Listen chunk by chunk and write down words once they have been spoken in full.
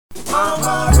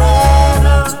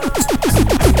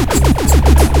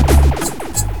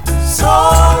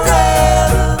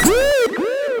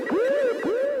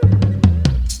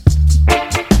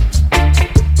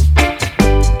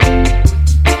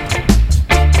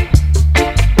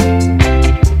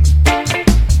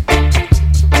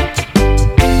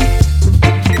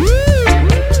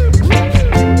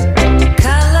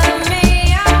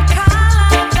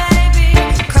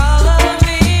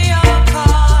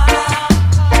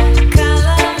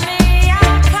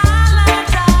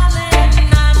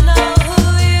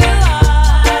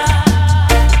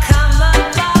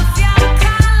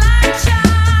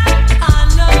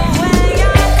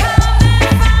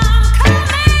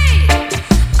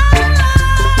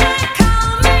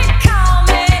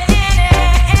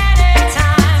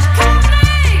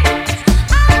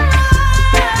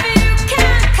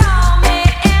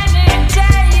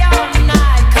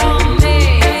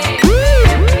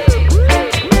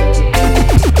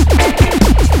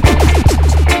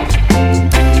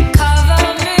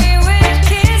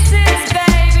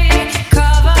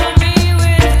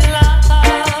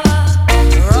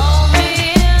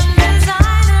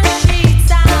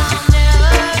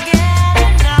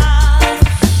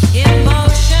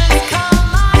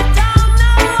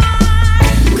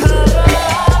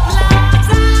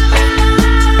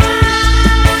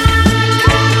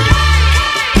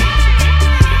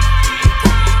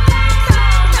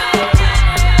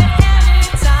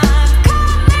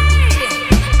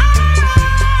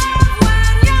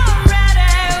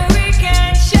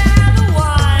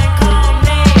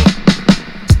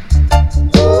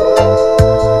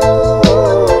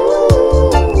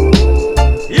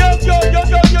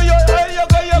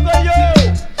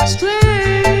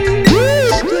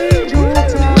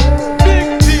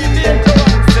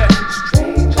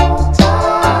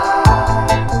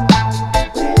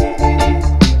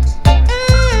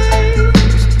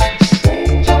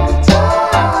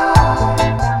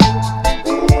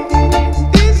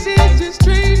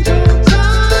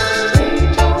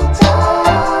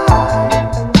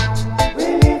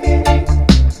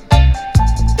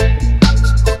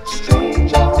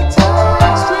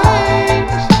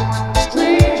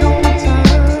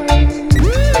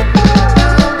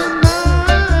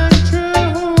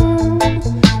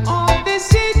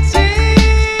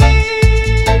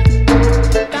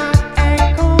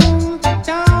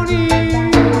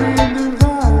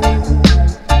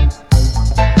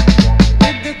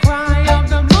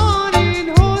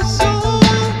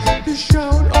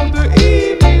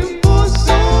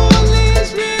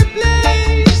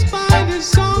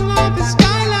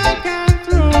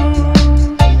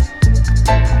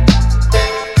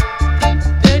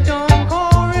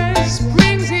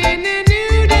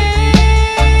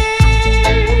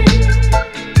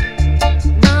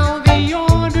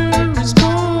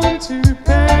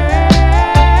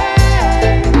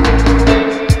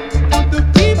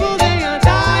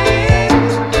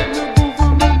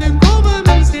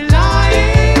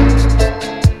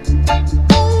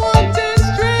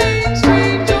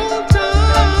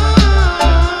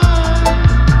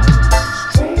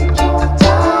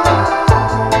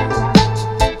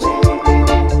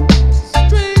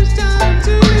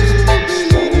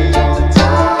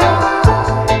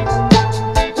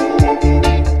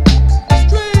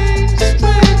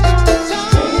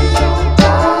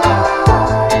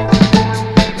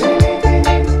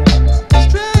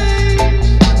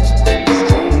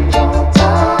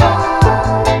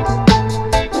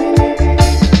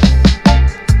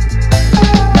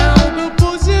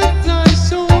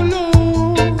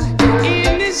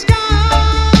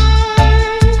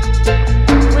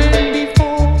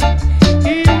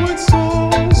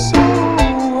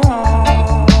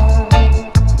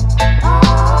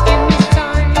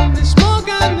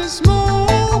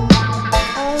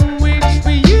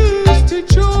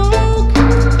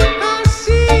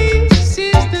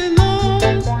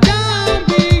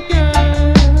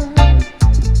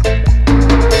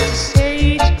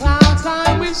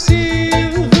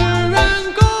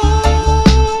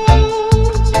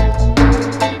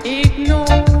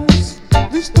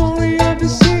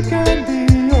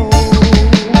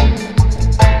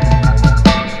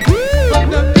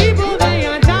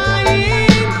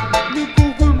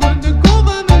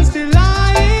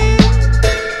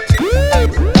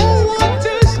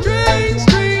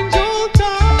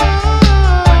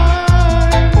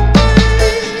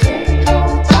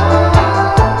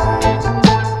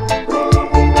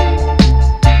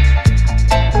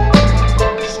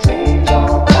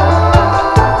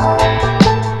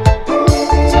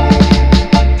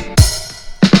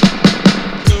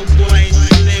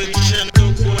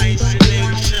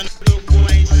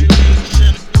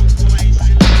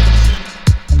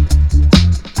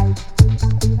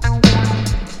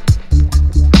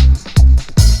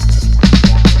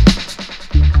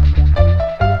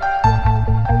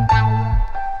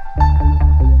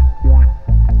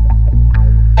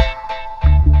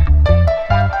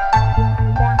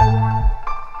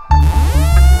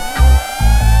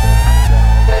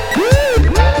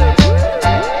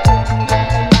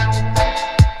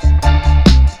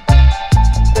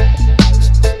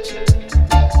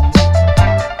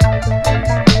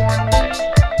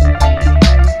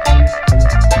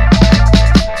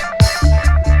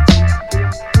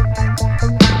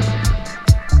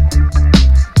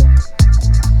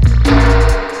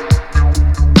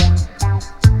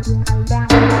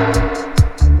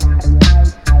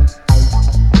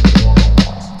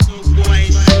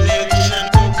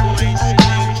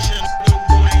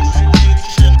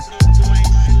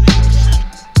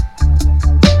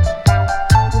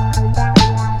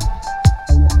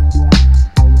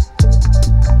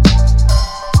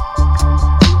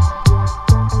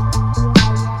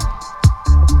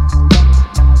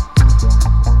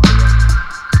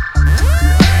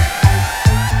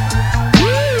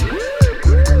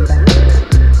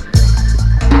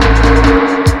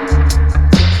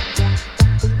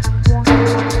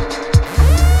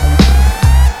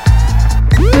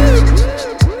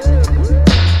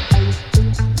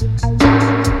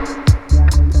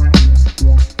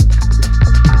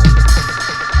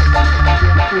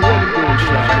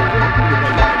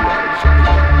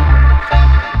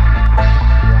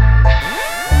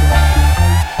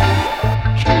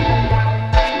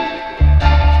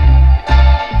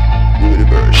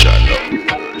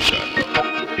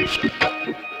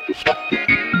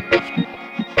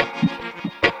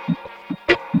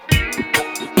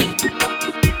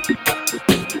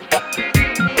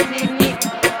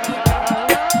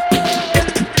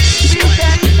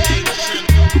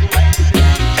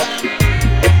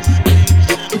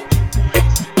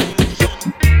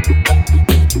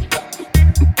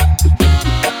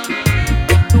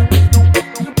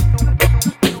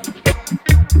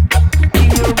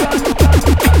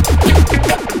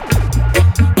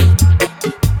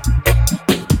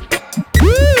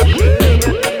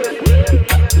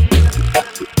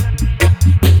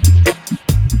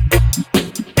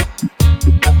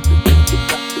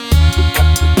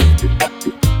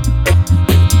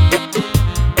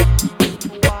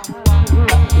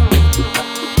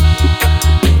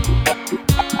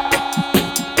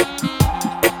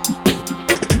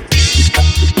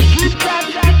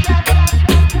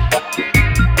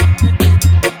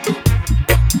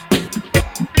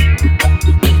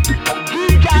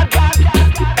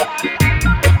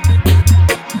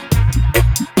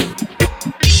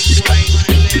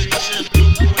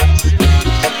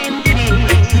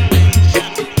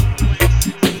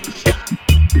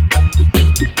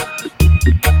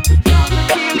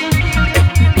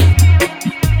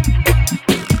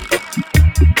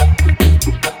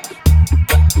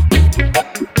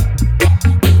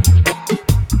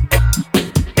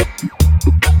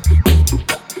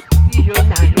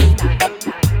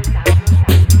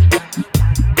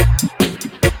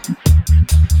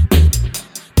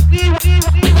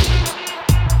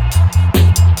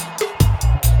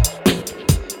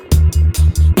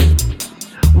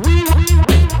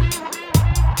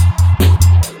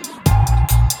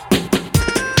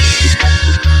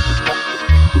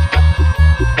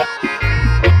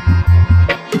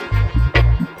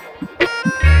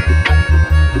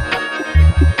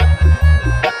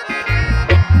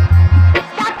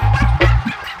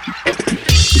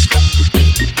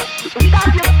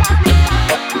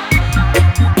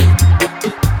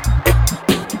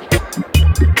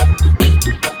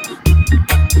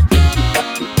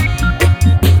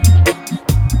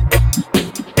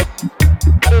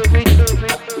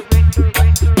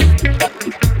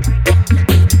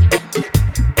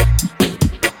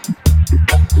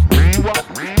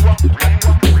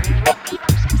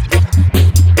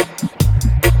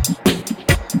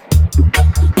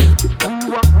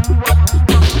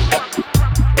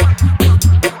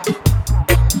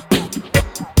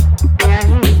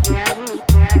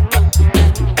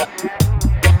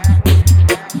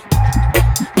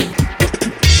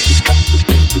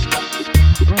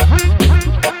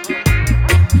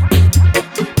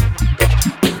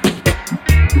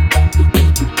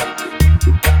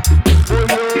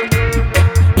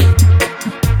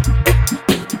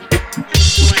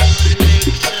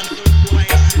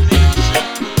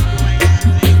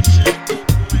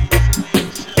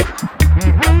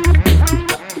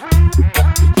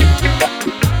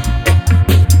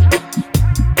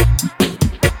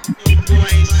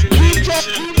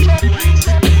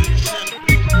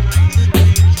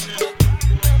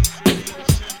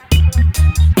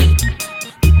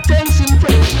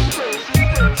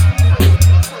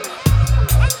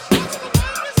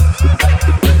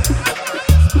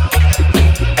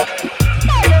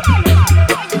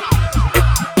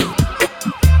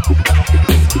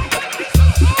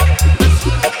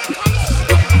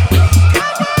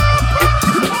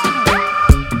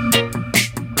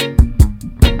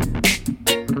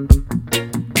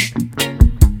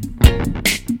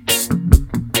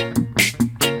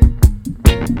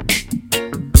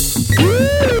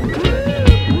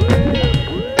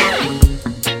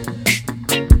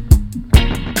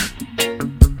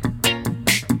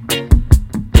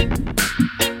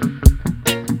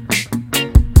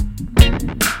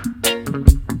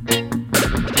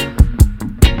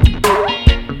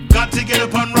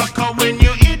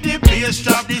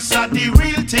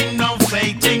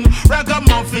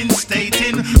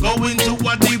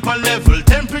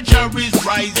is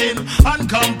rising,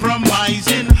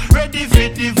 uncompromising, ready for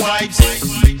the vibes.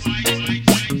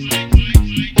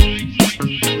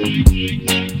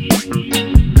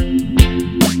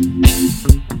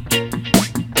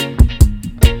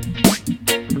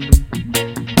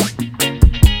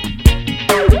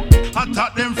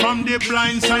 Attack them from the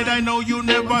blind side, I know you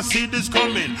never see this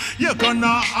coming. You're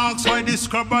gonna ask why this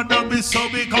scrubber dub is so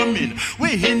becoming.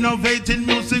 We innovating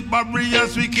music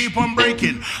barriers, we keep on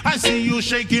breaking. I see you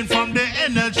shaking from the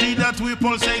energy that we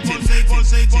pulsating.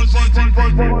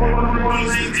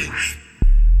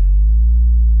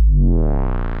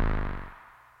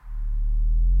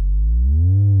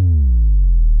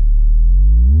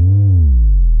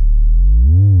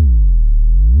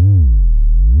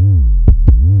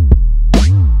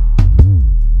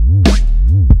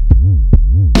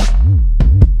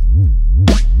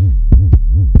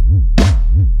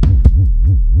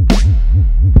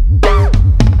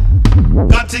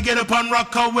 Get up and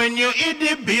rock out when you hit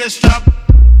the bass drop.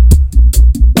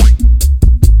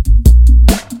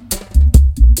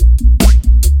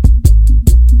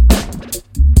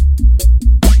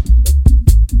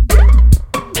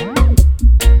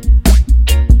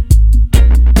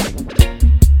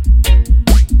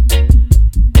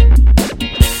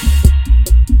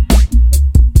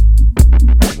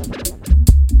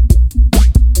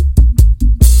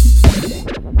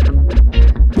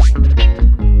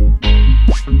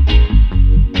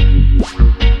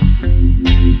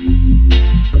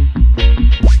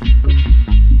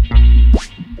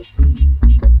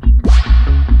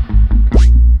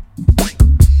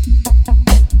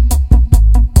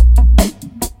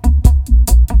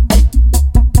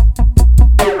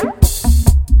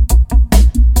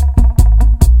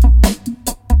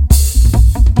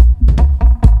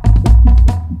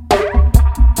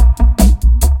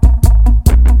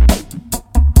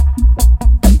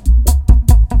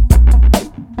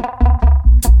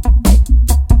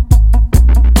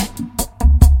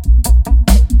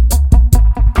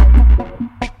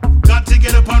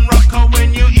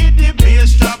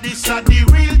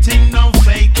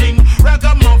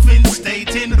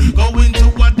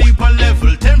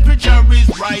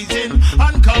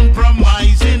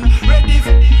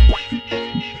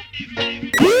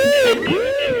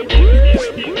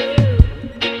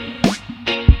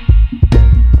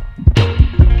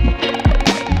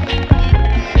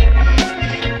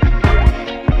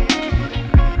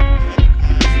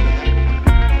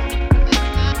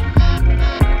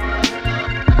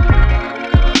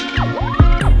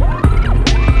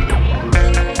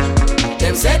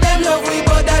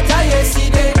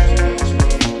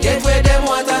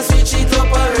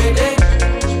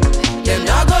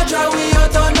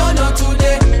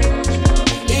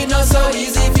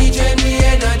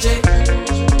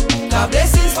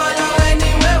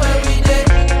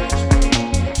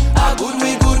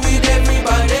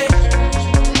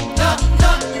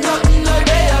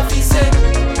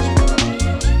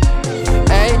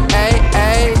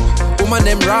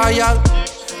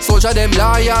 Soldier them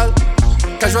loyal,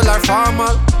 casual or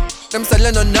formal, them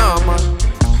selling no normal.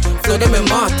 Flow them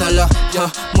immortal, yeah,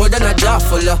 more than a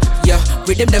jawful, yeah.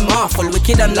 Rhythm them awful,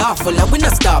 wicked and lawful, we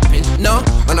not stopping, no.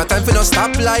 Man a time for no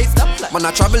stoplight, man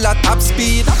a travel at top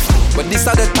speed, but this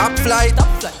are the top flight,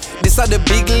 this are the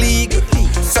big league.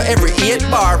 So every 8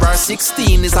 bar or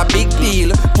 16 is a big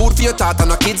deal. Food for your thought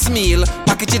and a kid's meal.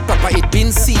 Package it proper, it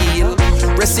been sealed.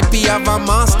 Recipe of a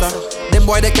master. Them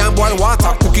boy they can't boil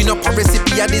water. Cooking up a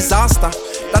recipe a disaster.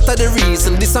 That are the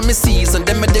reason, this are my season.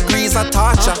 Them my degrees are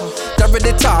torture. Carry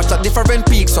the torch at different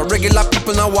peaks so regular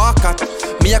people now walk at.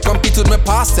 Me I compete with my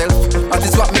past self. That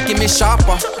is what making me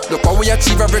sharper. Look how we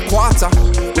achieve every quarter.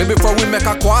 Way before we make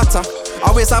a quarter.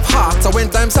 Always have heart, so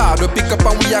when times hard, we pick up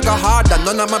and we a go harder.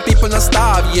 None of my people not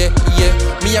starve, yeah, yeah.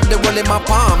 Me have the world in my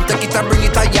palm, take it and bring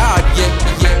it a yard, yeah,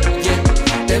 yeah,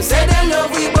 yeah. Them say they love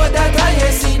we, but that I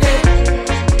yesterday.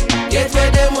 Get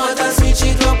where them want and switch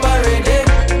it up already.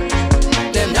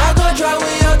 Them not go draw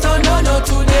we out on no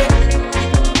today.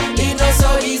 It not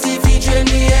so easy if you drain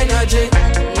the energy.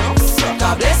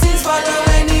 God blessings follow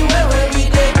anywhere where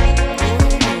we dey.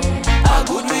 How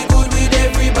good with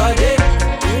everybody.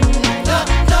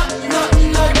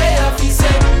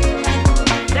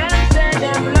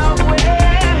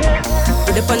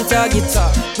 On target,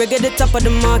 reggae the top of the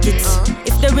market.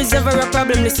 If there is ever a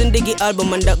problem, listen Diggy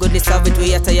album and that go dissolve it.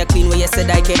 We attire clean where you said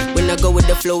I can. When I go with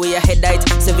the flow where your head height.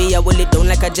 Sevilla will it down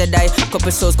like a Jedi.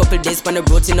 Couple shows, couple days, pan the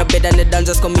roads in a bed and the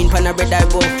dancers come in, pan a red eye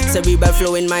bow. Cerebral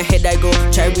flow in my head I go.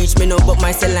 Try reach me now but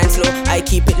my cell line slow. I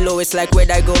keep it low, it's like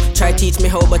where'd I go. Try teach me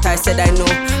how but I said I know.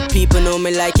 People know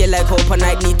me like you like hope and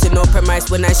I need to know premise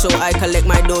when I show. I collect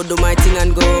my dough, do my thing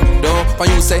and go. No, when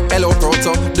you say hello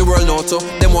proto, the world noto,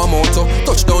 them one motto.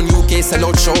 Touchdown UK, sell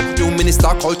out show. New minister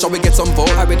culture, we get some vote.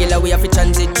 A regular we have to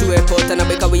transit to airport. And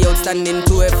because we outstanding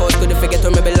to effort. Couldn't forget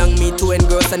where me belong, me to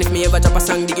engross. And if me ever drop a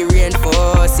song, Diggy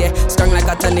reinforce. Yeah, strong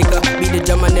like a tonica. Be the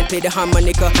drum and then play the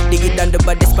harmonica. Diggy down the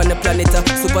baddest on the planet.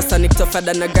 Supersonic tougher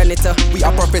than a granite. We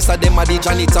are professor, them are the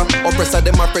janitor. Oppressor,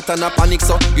 them are fret and a panic.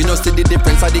 So you know see the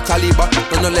difference of the caliber.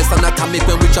 No less than atomic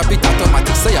when we drop it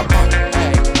automatic. Say a bang.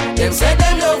 Them say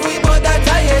them love we but that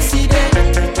I see them.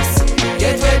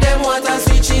 Get where them want and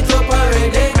switch it up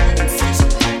already.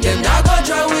 Them not go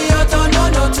try we out on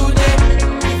no today.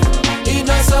 It's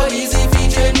not so easy to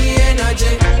drain the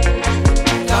energy.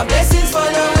 God blessings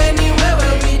follow anywhere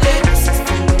where we dey.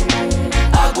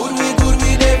 A good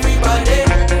with everybody.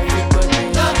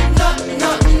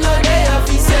 No they have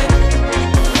to say.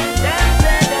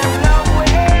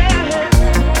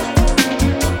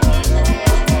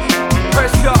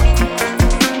 Pressure,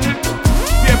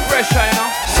 yeah, pressure, you know.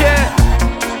 Yeah,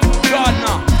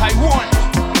 Gardner, Taiwan.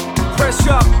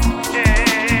 Pressure,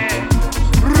 yeah.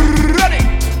 Ready.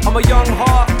 I'm a young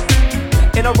heart,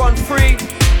 and I run free,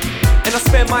 and I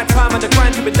spend my time on the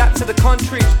grind to adapt to the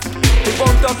country. They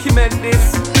won't document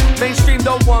this. Mainstream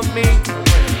don't want me.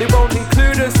 They won't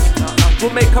include us.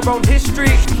 We'll make our own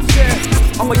history. Yeah.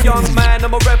 I'm a young man,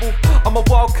 I'm a rebel. I'm a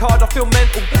wild card, I feel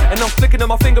mental. And I'm flicking on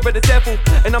my finger at the devil.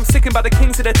 And I'm sickened by the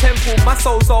kings of the temple. My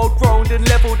soul's old, grown and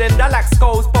leveled. And I lack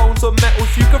skulls, bones or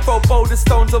metals. You can throw boulders,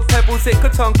 stones or pebbles. It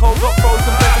could turn cold, rock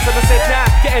frozen pebbles. And I said, nah,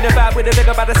 get in the bag with a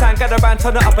bigger by the sound. Gather around,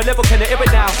 turn it up a level, can it hear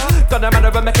it now? Done a man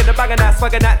around, making a bag of that.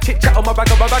 Swagging that, chit chat on my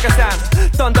ragga sound.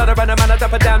 Done around a man, I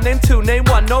dapper down. Name two, name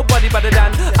one, nobody better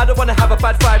than. I don't wanna have a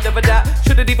bad vibe, never that.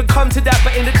 Shouldn't even come to that,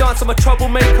 but in the dance I'm a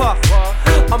troublemaker.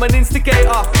 I'm an instigator.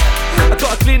 I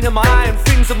got a glint in my eye and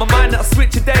things in my mind that'll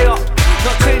switch a day up.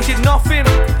 Not changing nothing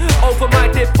over my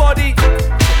dead body.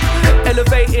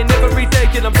 Elevating every day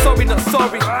and I'm sorry, not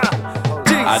sorry.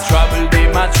 I trouble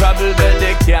them, but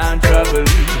they can't trouble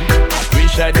me. I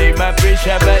pressure them, but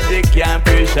they can't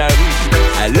pressure me.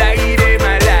 I lie them,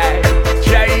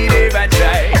 try them, I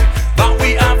try. But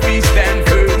we have to stand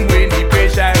firm when the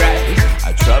pressure rise.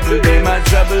 I trouble them, but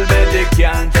they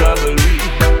can't trouble me.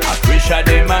 I pressure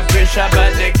them, but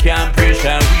they can't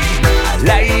pressure me. I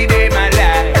lie them,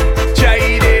 try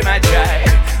them, I try.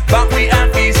 But we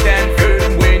have to stand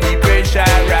firm when the pressure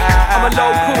rise. I'm a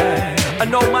local, I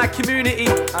know my community.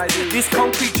 This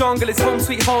concrete jungle is home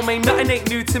sweet home, ain't nothing ain't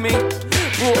new to me.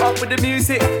 Brought up with the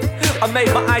music, I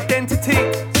made my identity.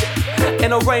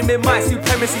 And I reign in my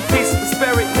supremacy, peace and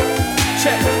prosperity.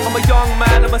 Check, I'm a young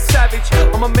man, I'm a savage.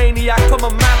 I'm a maniac, I'm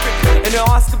a maverick. And they're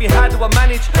asking me how do I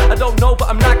manage? I don't know but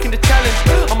I'm lacking the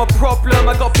challenge. I'm a problem,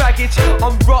 I got baggage.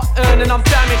 I'm rotten and I'm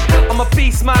damaged. I'm a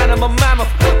beast man, I'm a mammoth.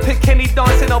 Pick any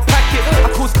dance and I'll pack it. I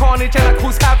cause carnage and I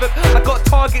cause havoc. I got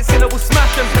targets and I will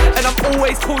smash them. And I'm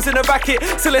always causing a racket.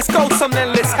 So let's go some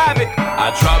then, let's have it.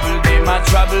 I trouble them, but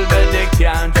they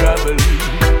can't trouble me.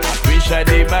 I pressure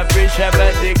them, but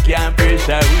they can't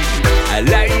pressure me. I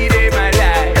lie them,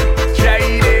 try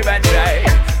them, I try.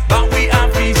 But we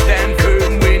have to stand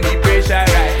firm when the pressure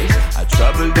rise. I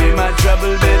trouble them, but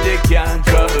they can't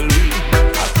trouble me.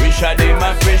 I pressure them,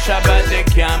 but they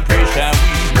can't pressure me.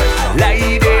 I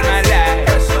lie them,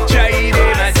 try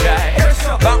them, I try.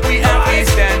 But we have to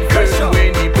stand firm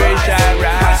when the pressure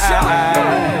rise.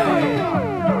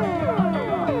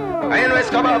 I know it's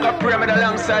Kabaka Pyramid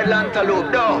alongside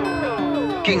Lantaloupe, though.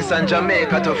 Kingston,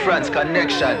 Jamaica to France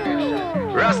connection.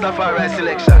 Rastafari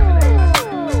selection.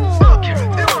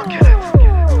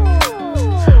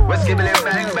 West Kibble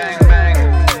bang, bang, bang.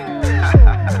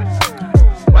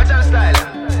 Watch our style.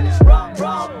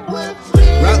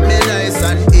 Rock me nice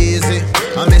and easy.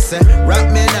 I me say, rock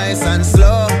me nice and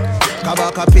slow.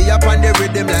 Kabaka pee up on the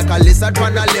rhythm like a lizard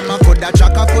on a limb. Coulda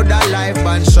chaka, coulda live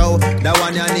band show. That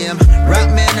one your name. Rock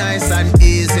me nice and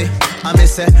easy. I me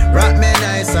say, rock me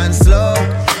nice and slow.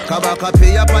 Kabaka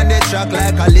pee up on the track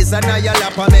like a lizard on your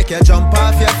lap. I make you jump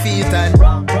off your feet and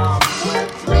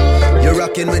you're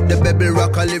rocking with the baby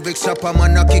rocker lyrics chopper.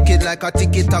 Man, I kick it like a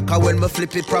tiki-taka when me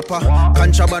flip it proper.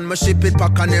 Contraband, me ship it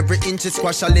pack and every inch is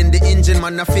squash all in the engine.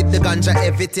 Man, I fit the ganja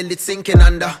heavy till it's sinking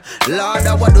under. Lord,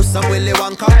 I would do some Willy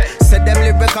Wonka. Said them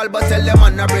lyrical, but tell them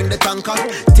man, I bring the tanker.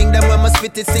 Think them when me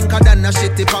spit it sinker than a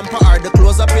shitty pamper. Or the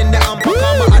close up in the amper,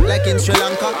 come act like in Sri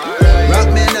Lanka. Rock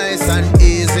me nice and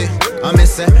easy. I me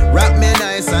say, rock me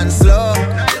nice and slow.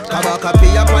 Kabaka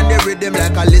pee up on the rhythm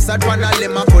like a lizard on a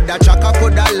limb. Coulda chaka,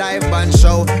 coulda live band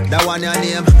show. That one your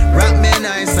name. Rock me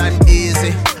nice and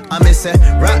easy. I me say,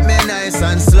 rock me nice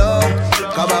and slow.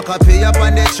 Kabaka pee up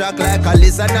on the track like a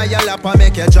lizard on your lap. I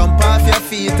make you jump off your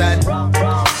feet and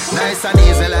nice and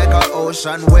easy like an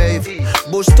ocean wave.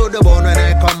 Bush to the bone when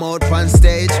I come out on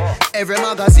stage. Every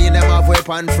magazine them have whip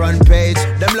on front page.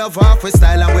 Them love half with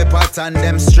style and we pattern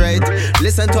them straight.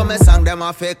 Listen to me song, them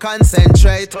have to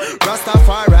concentrate.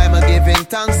 Rastafari, I'm giving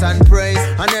thanks and praise.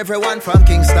 And everyone from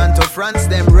Kingston to France,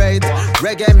 them rate.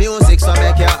 Reggae music, so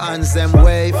make your hands them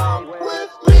wave.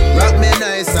 Rock me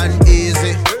nice and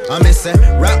easy. I me say,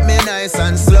 rock me nice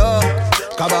and slow.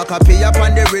 Kabaka pee up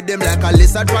on the rhythm like a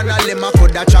lizard on a limb.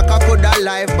 Coulda chaka, coulda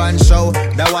live band show.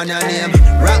 That one your name.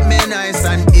 Rock me nice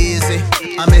and easy.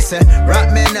 I me say,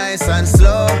 rock me nice and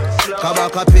slow.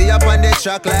 Kabaka pee up on the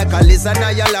track like a lizard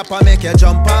on your lap. I make you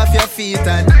jump off your feet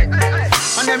and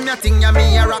them nothing ya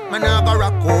me a rock, man I go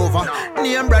rock over.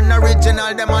 Name brand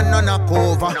original, them a none a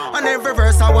cover. And every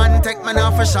verse I want take man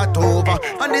off a shot over.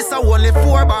 And this a only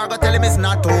 4 bar, go tell him it's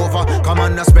not over. Come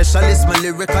on, a specialist, my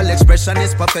lyrical expression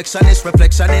is perfectionist.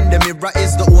 Reflection in the mirror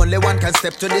is the only one can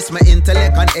step to this. My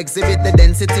intellect can exhibit the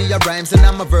density of rhymes and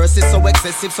my verses so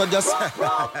excessive, so just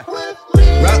rock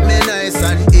me nice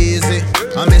and easy.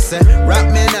 I me say, rock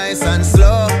me nice and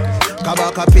slow.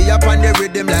 Kabaka pee up on the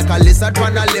rhythm like a lizard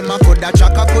on a limb. Coulda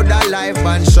chaka, coulda live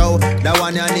band show. That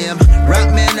one your name.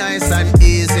 Rock me nice and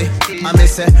easy. I me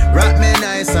say, rock me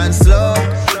nice and slow.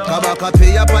 Kabaka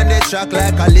pee up on the track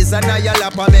like a lizard on your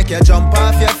lap. I make you jump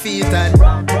off your feet and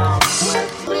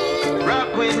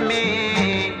rock with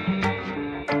me.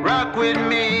 Rock with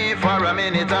me for a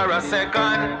minute or a second.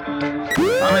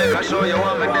 I make a show you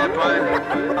what me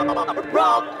depend.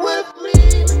 Rock with me.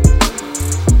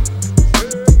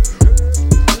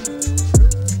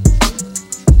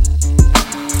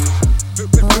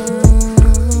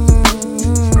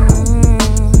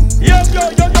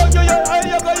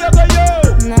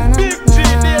 Big G,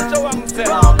 Deja Wang said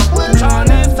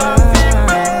Chinese something.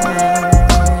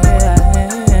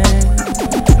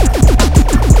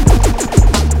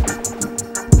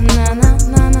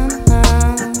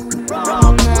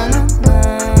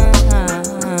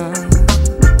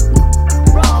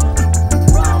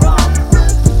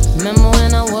 Remember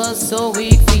when I was so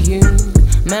weak for you?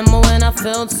 Remember when I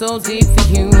felt so deep for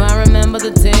you? I remember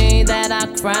the day that I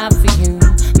cried for you.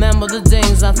 Remember the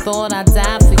days I thought I'd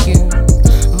die for you.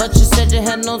 But you said you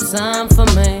had no time for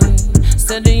me.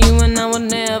 Said that you and I would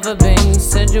never be.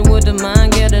 Said you wouldn't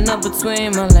mind getting up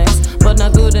between my legs, but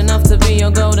not good enough to be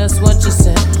your girl, that's what you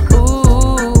said.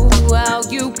 Ooh, how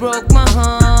you broke my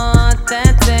heart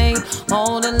that day.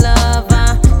 All the love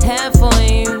I had for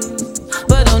you,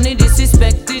 but only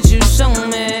disrespect did you show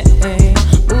me.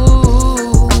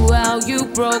 Ooh, how you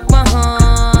broke my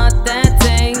heart that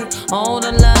day. All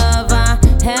the love I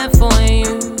had for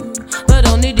you, but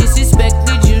only disrespect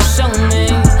did you show me.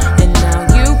 And now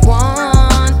you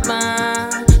want my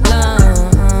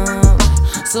love.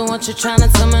 So what you tryna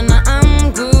tell me now?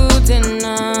 I'm good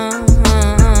enough.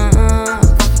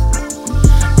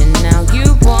 And now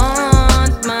you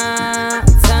want my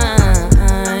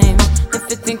time. If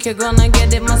you think you're gonna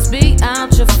get it, must be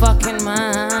out your fucking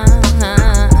mind.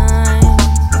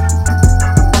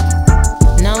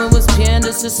 Now it was pure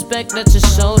disrespect that you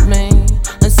showed me,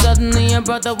 and suddenly your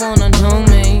brother wanna know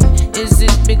me. Is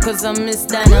it because I miss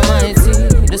dynamite?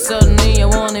 That suddenly you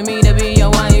wanted me to be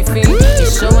your wifey. You're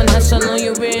showing how shallow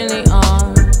you really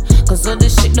are, cause all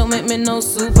this shit don't make me no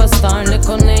superstar.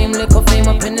 Little name, little fame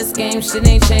up in this game. Shit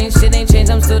ain't changed,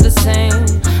 I'm still the same.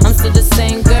 I'm still the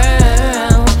same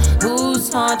girl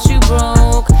whose heart you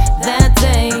broke that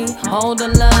day. All the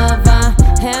love I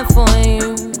had for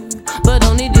you, but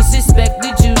only disrespect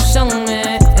did you show me.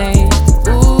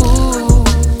 Ooh,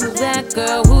 that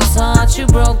girl whose heart you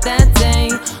broke that day.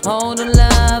 All the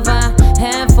love I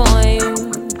had for you,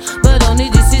 but only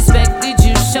disrespect did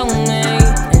you show me.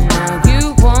 And now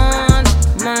you want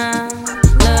my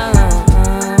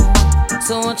love.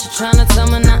 So what you tryna tell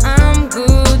me now? I'm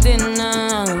good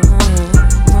enough.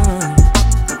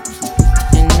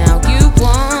 And now you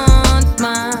want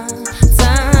my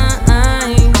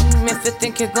time. If you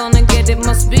think you're gonna get it,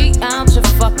 must be out your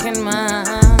fucking mind.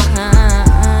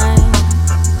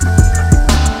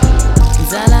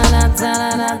 Da la la da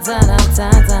la la.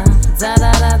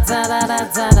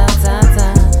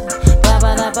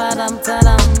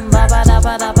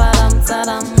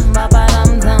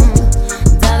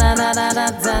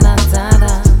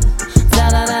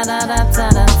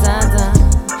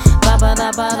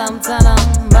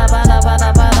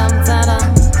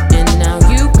 And now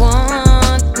you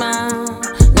want my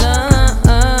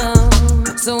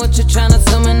love. So what you tryna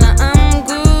tell me now? I'm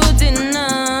good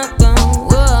enough.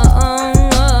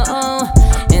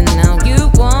 And now you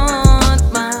want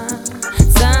my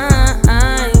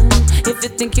time. If you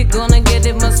think you're gonna get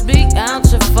it, must be out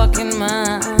your fucking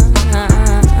mind.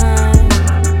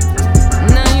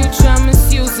 Now you try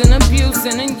misusing,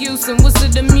 abusing, and using. Was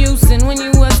it amusing when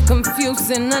you was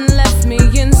confusing and left me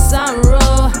in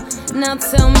sorrow? Now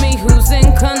tell me who's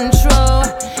in control.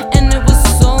 And it was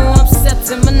so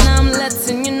upsetting, but now I'm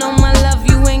letting you know my love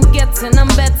you ain't getting. I'm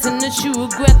betting that you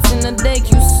regretting the day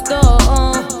you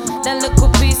stole that little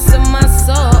piece of my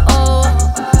soul.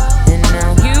 And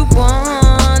now you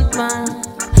want my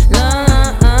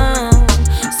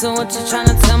love. So what you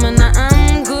tryna tell me now?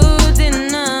 I'm good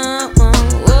enough.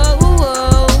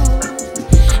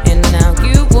 And now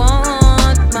you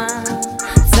want my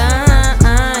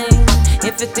time.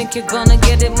 If you think you're gonna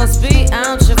get it, must be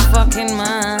out your fucking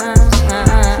mind.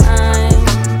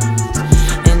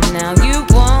 And now you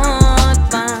want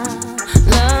my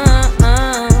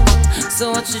love.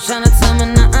 So what you tryna tell me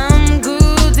now? I'm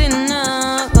good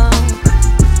enough.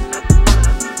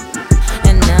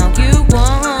 And now you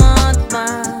want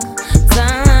my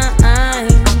time.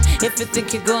 If you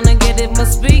think you're gonna get it,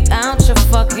 must be out your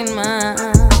fucking mind.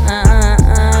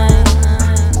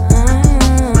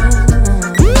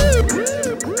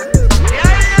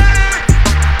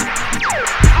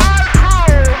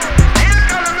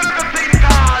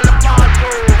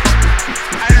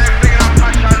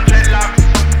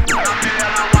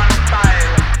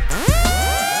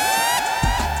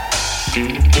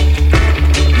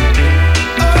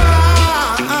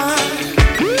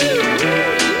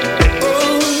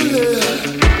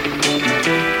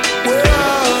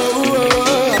 Whoa.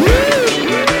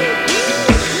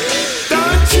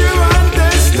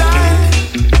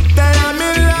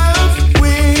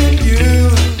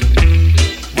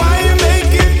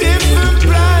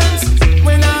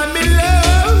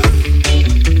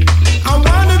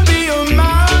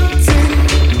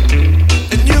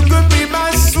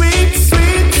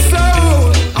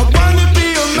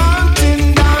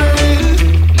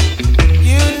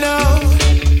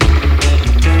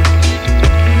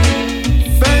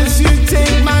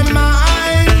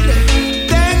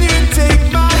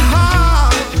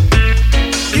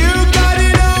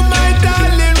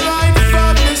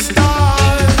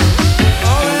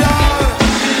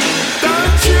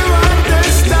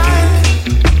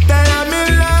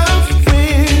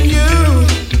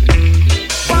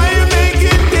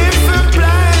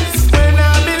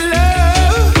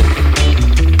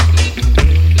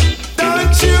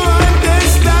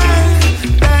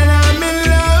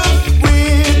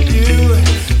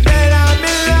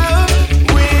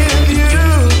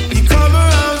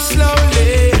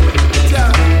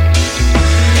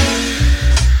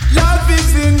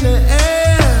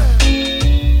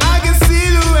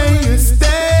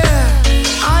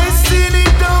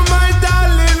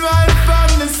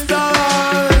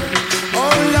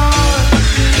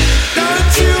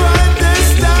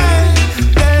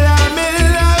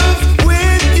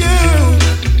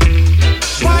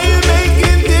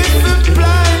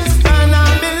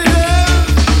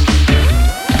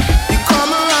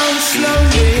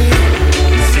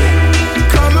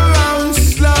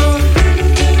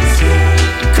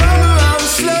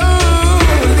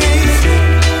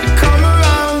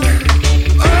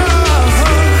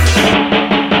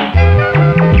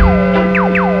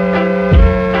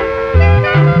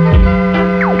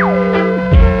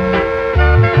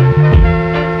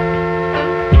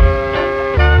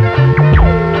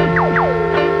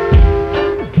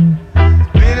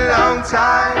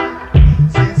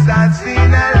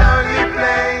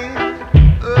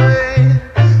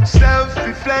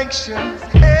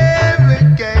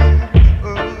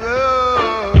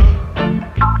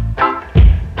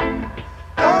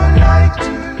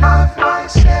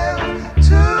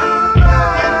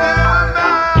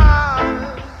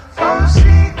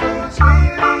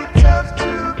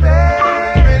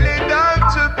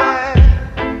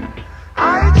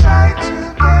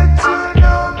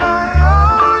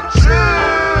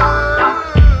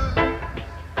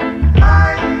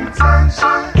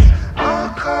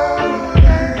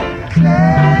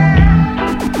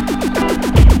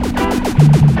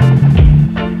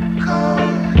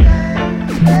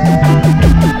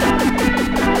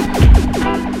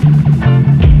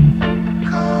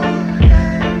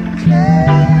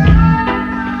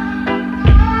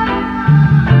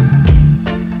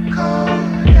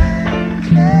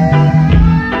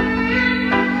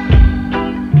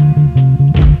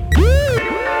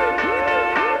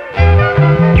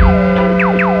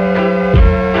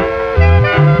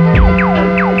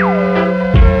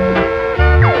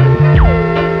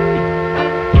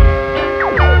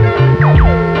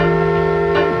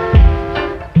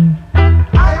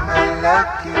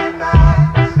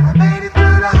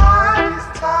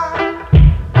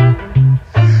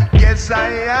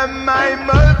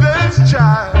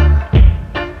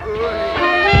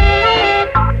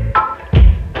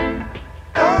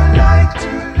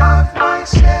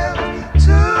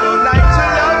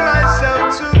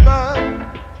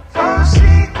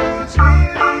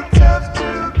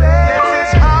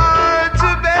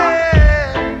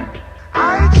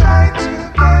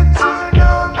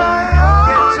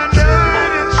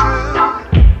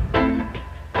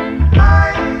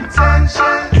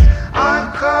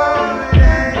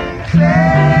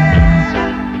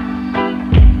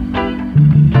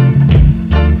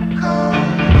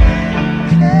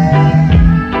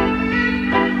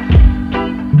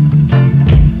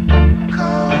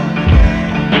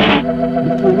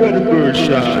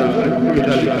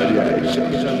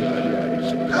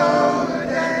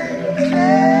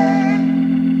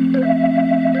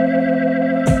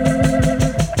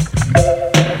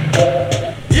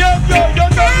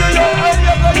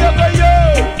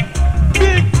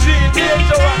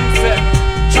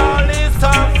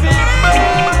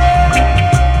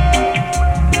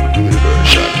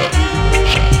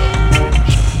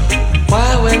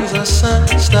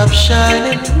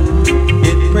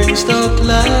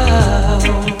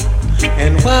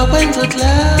 the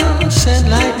clouds and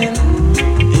lightning,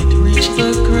 it reached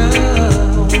the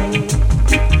ground.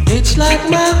 It's like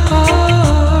my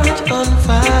heart on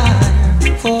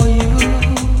fire for you.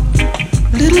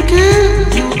 Little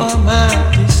girl, you are my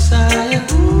desire.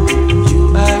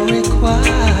 You are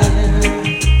required.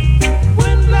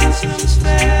 When blossoms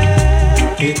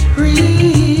fell, it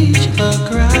reached the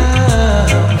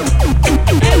ground.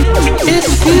 It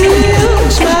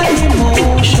fills my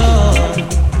emotion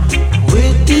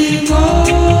with devotion.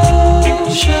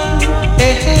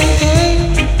 Hey, hey, hey.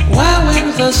 Why when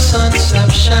the sun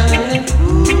stops shining,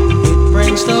 it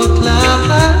brings the cloud.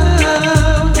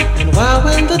 And why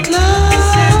when the clouds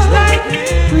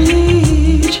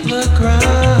reach the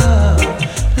ground,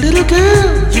 little girl,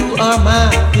 you are my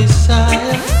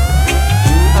desire.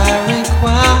 You are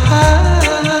required.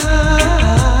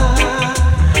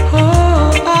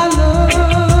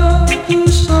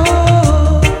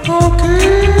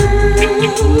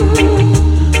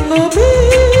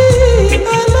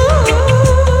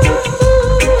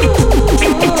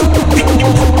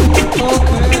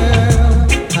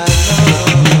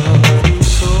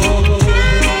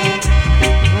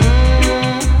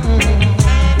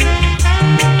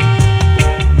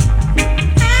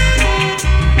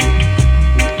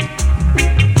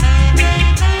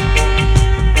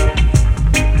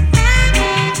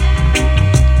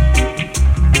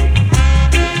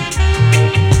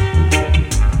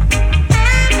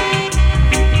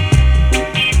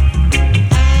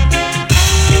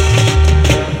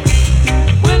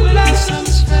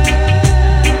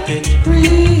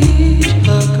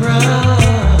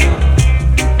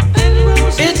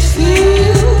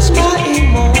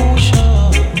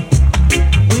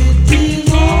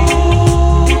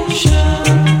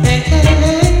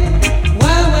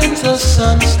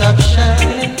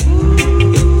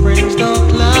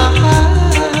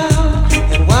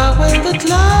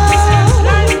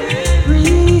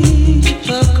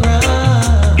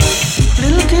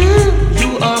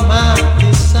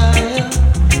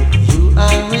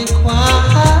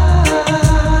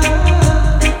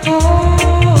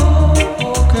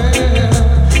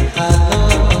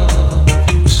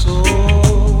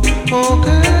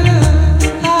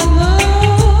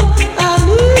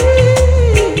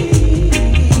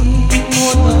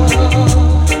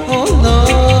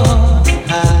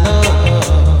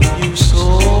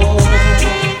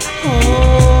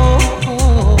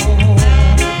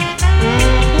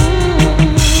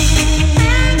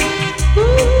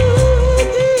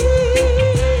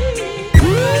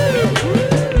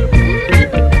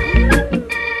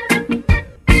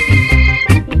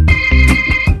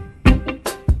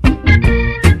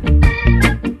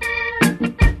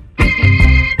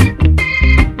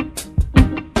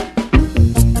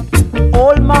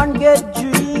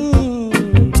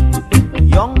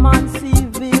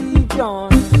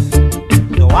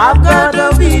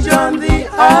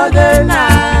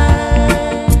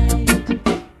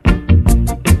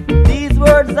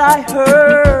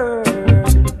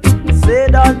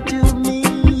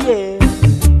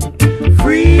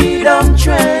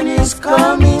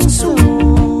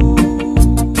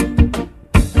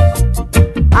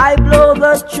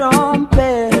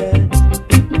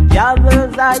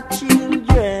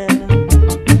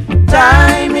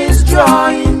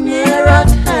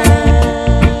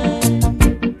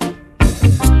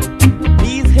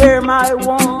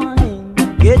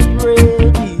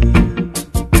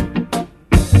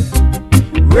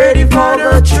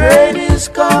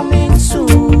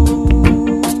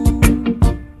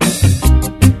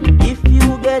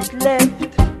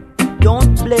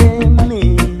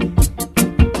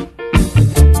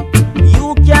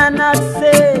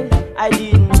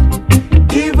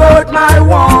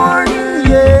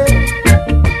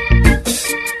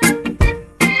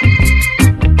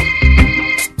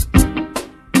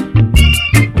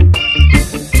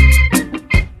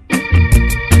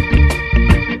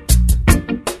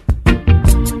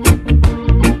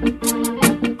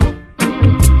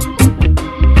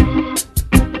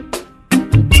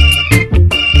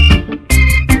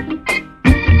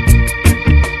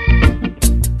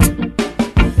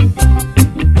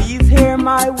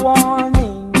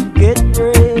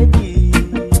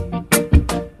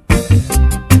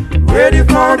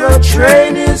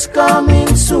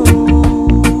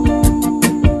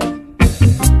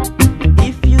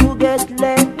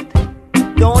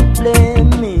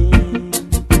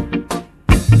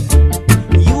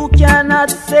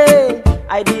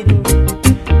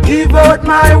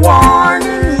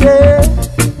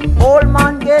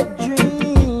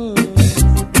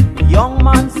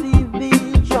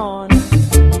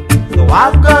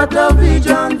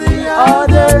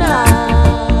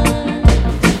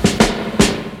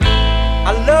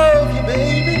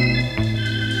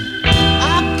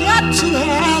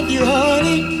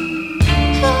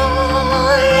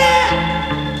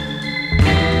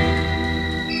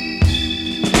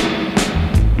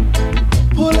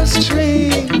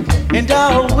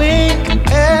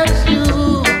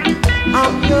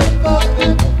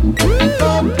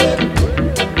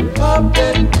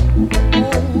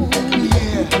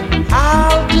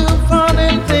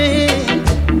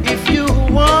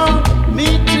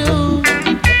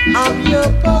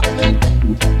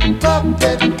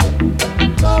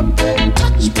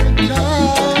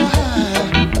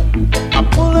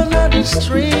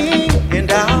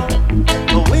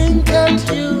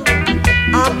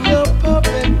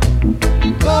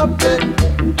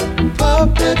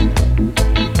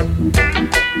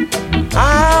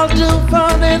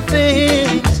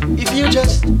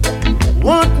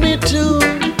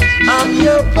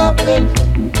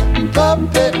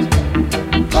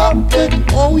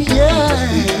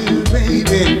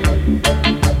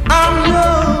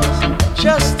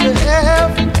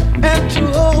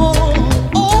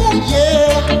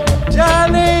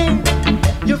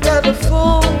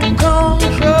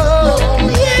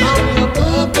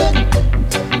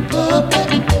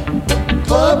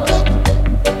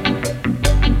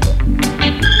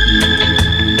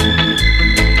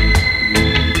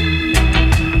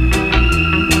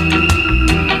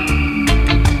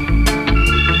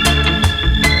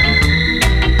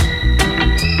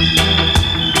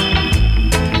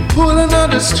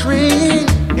 string,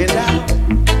 and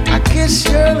I kiss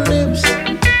your lips.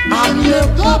 I'm your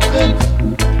puppet,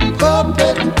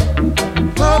 puppet,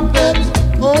 puppet.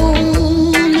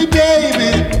 Only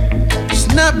baby,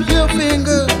 snap your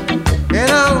finger,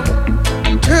 and I'll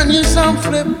turn you some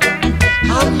flip.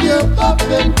 I'm your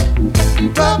puppet,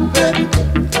 puppet,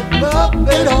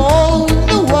 puppet all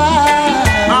the while.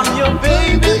 I'm your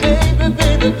baby, baby,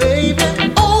 baby,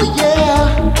 baby. Oh yeah,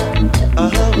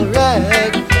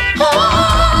 alright. Oh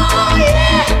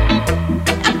yeah,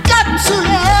 I got to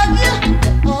have you.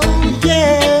 Oh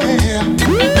yeah,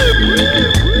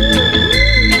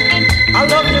 I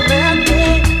love you, man.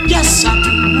 Yes, I do.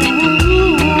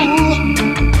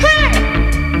 Hey,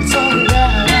 it's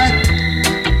alright.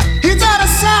 It's out of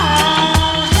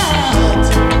sight.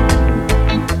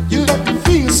 You let me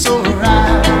feel so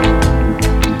right.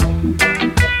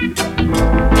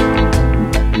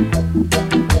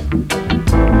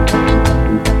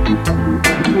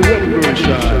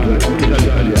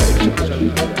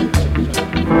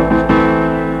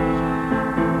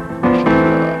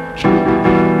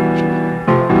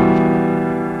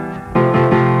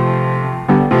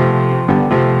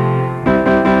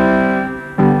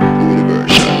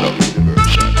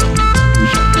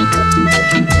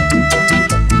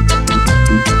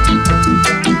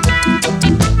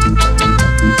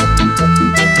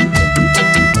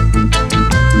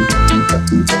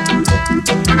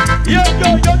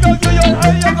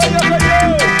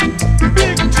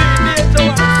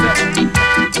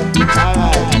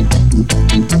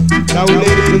 Now,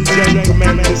 ladies and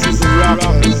gentlemen, this is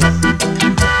Rockers.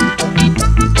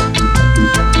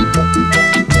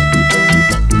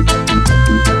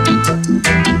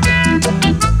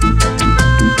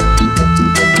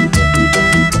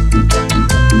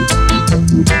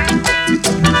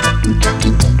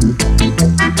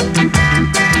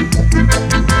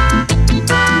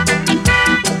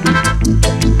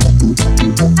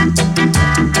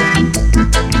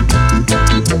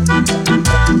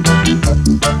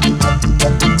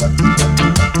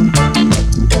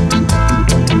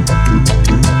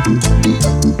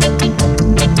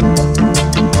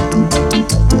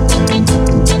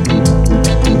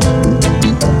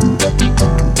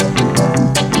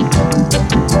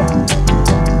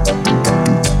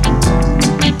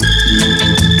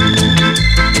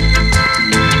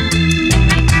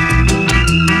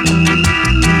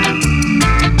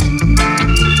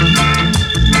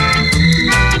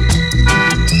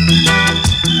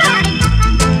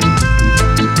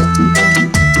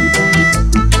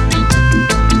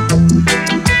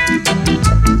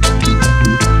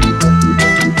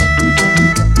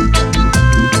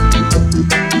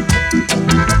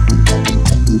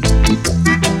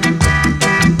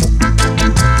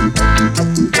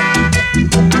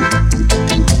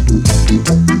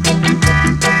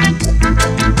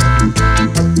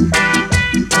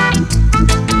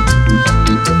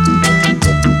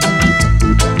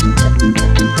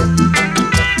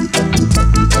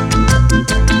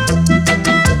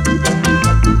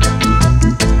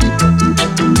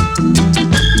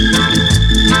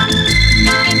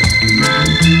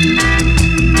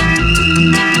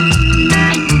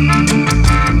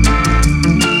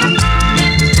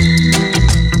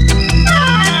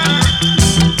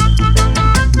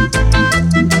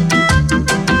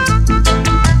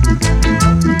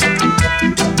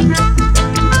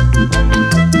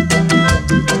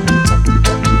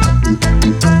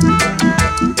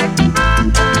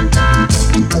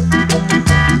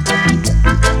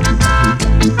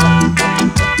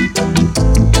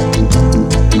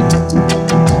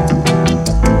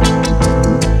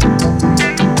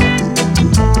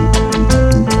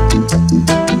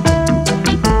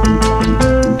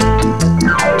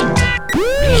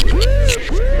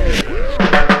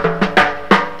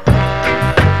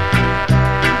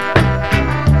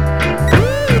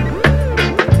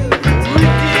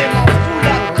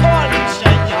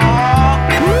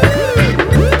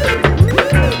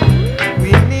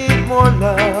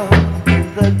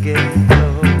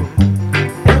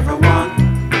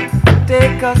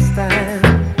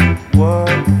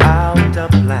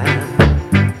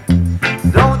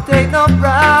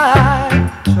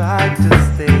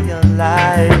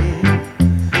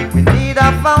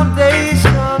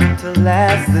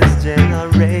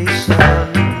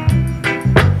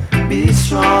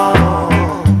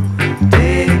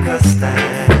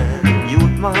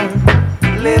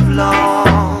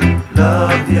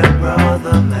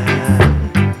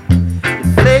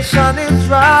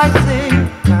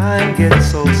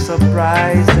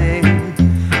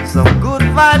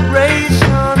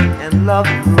 Love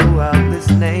throughout this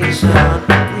nation.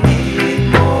 We need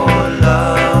more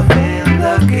love in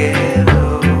the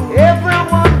ghetto.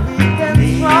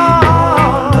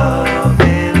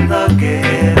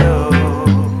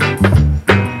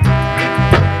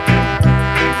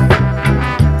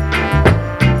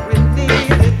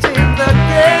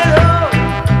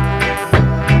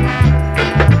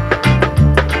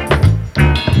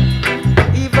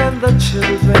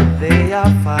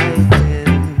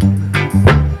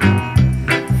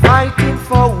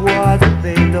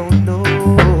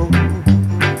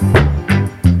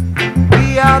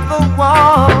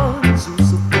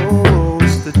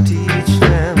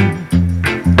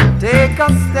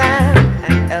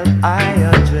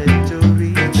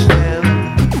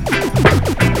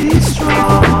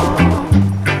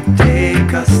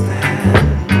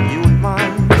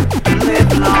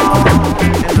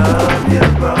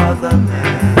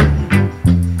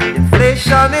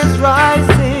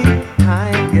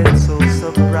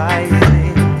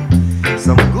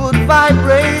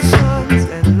 vibrations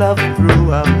and love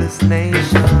throughout this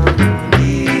nation. We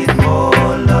need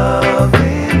more love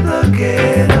in the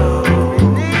ghetto.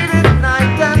 We need it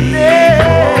night and day.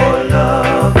 More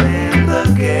love in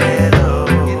the ghetto.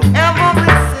 In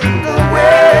every single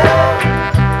way.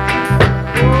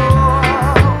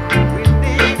 Oh, we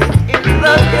need it in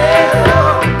the ghetto.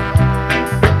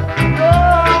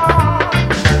 Oh,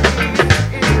 we need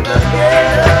it in the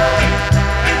ghetto.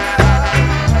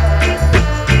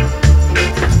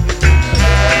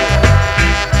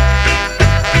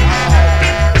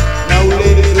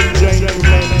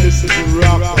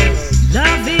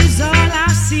 Love is all I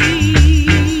see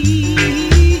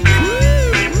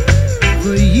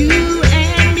for you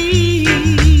and me,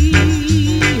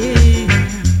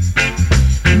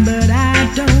 but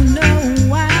I don't know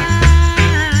why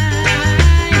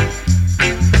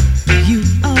you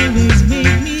always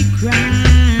make me cry.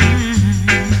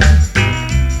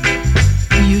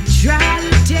 You try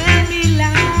to tell me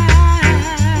lies,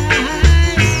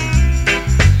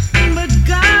 but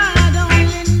God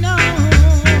only knows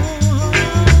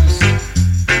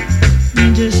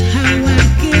just how I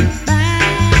get by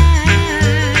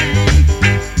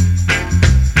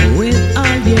with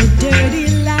all your dirty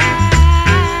lies.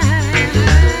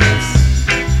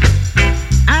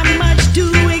 I'm much to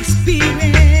experience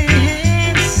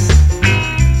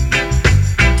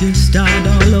to start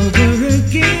all over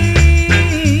again.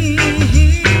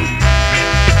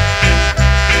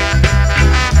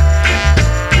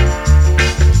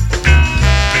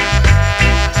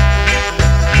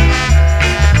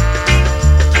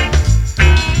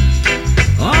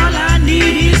 All I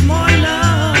need is more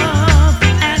love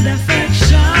and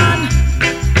affection.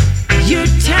 Your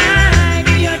time,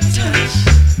 your touch,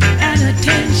 and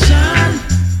attention.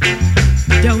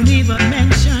 Don't even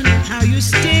mention how you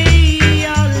stay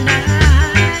all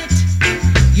night.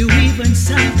 You even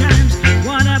sometimes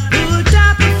wanna put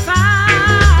up a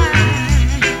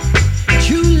fight.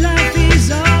 True love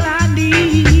is all I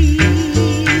need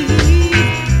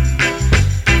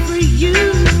for you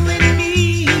and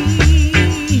me.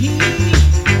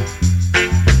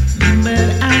 But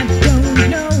I don't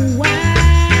know why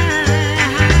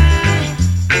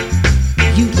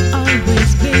you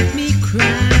always make me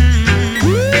cry.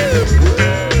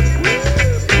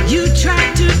 You try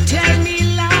to tell me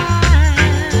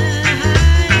lies,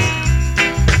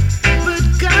 but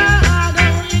God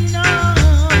only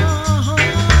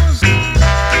knows.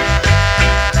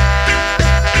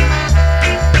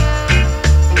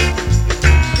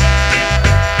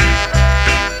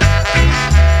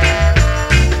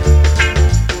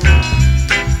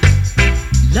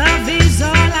 Love is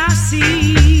all I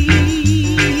see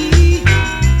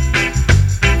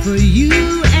for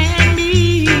you and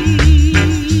me,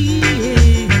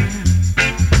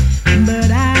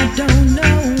 but I don't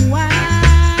know why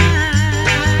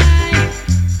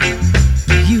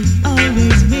you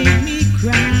always make me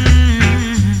cry.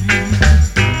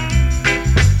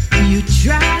 You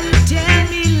try to tell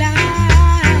me lies,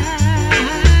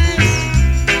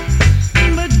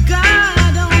 but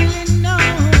God only knows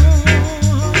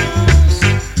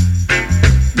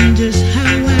just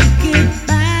how I get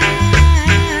by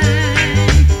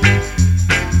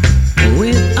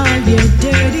with all your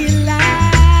dirty lies.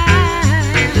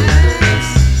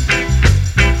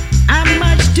 I'm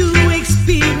much to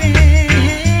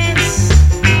experience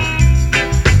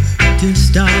to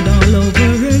start all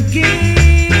over again.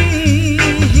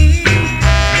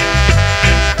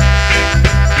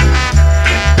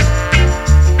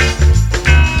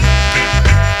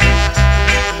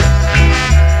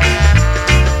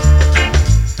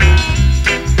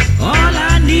 All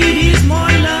I need is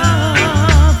more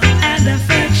love and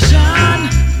affection.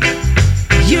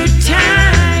 Your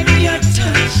time, your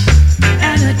touch,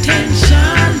 and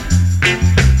attention.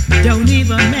 Don't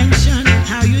even mention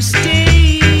how you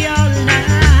stay all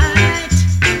night.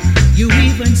 You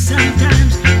even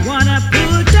sometimes wanna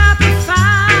put up a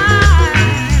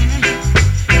fight.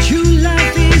 True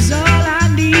love is all I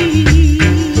need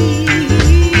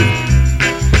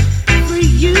for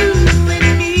you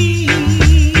and me,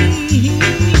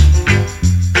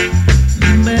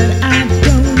 but I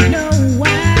don't know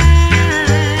why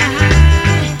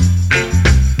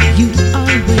you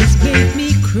always make me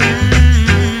cry.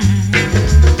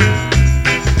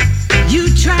 You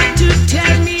try to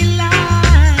tell me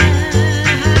lies,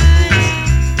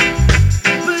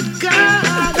 but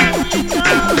God only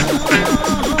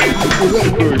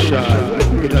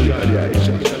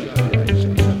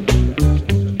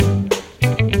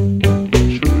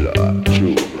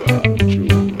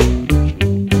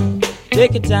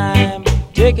Take your time,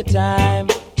 take your time,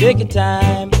 take your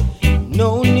time.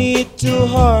 No need to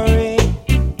hurry.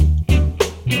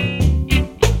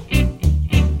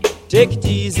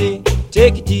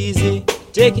 take it easy,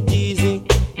 take it easy.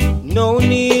 No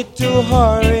need to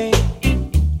hurry.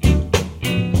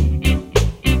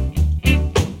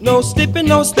 No slipping,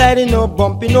 no sliding, no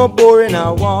bumping, no boring.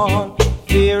 I want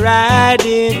to ride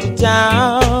into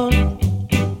town.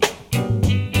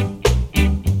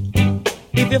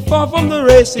 If you fall from the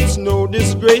race, it's no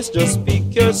disgrace. Just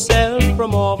pick yourself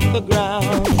from off the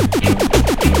ground.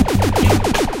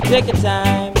 Take your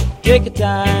time, take your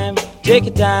time, take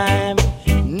your time.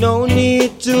 No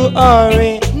need to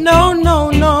hurry. No,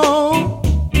 no, no.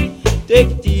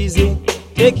 Take it easy,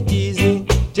 take it easy,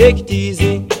 take it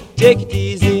easy, take it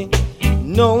easy.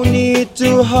 No need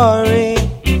to hurry.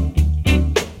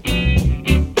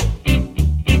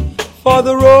 For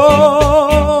the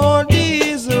road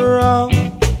is rough,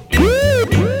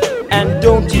 and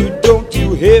don't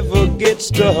you ever get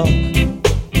stuck.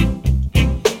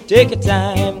 Take your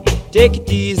time, take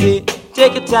it easy,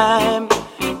 take your time.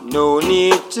 No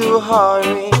need to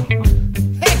hurry.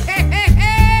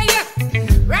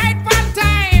 Right on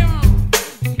time.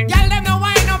 Girl, them no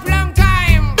wind up long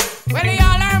time. Well, they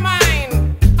all are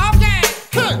mine. Okay.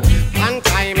 One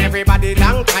time, everybody,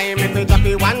 long time. If we drop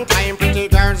it one time, pretty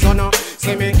girls, oh no.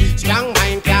 See me, strong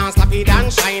mind can't stop it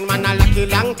and shine. Man, a lucky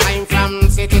long time from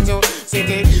city to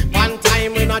city. One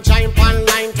time, we no jump on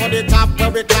line to the top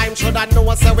where we climb. Should I know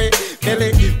what's away?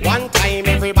 Billy, one time,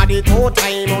 everybody, two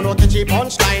time. Oh no, catchy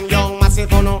punchline, young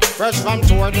massive, oh no. Fresh from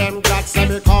tour, them glad say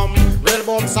me come. Real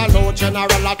boom salute, general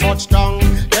a touchdown.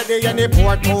 Get the any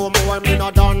port, two more, me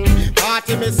no done.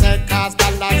 Party me said, cause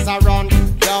dollars a run.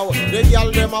 Yo, the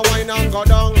girl, them a wine and go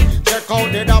down. Check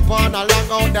out the dapper and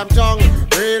along out them tongue.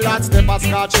 Real hot step a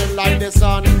scratching like the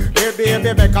sun. Real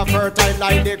baby make a fertile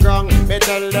like the ground. Me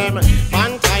tell them,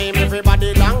 one time,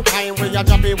 everybody long time. We a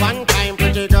drop it one time,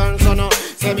 pretty girls, so no.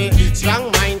 Say me,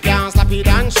 strong mind can't stop it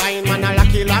and shine. Man a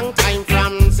lucky long time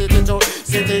from city to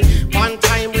city. One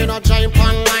time we no jump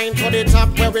on line to the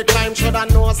top where we climb. Shoulda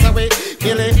know so we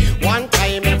kill it. One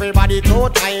time everybody two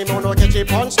time. Oh no catchy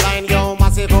punchline, yo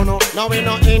massive oh no. Now we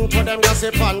no into them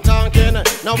gossip and talking.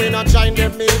 Now we no join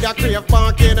them media crave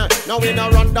barking. Now we no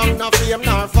run down no fame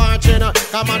nor fortune.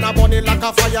 Come on a bunny like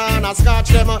a fire and a scotch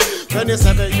them.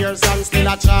 27 years and still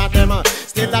a chart them.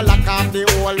 Still a lock off the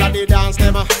whole of the dance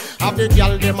them. Have the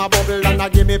girl them a bubble and a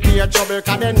give me pure trouble.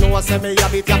 Cause they know say me a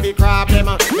bit crab them.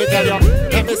 Me tell you,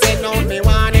 let me send out me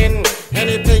warning.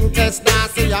 Anything test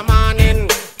nasty a morning.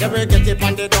 Then we get it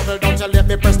on the double, don't you let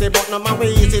me press the button. Man we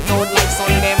ease it out like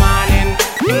Sunday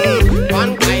morning.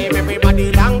 One time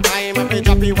everybody long time. Every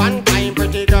drop it one time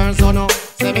pretty girls oh no.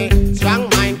 Say me strong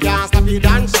mind can't stop it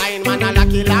and shine. Man a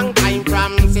lucky long time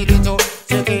from city to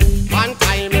city. One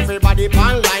time everybody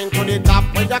pan line to the top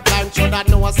where you climb. Shoulda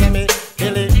know say me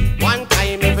Billy. One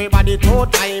time everybody two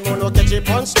time. Oh no catchy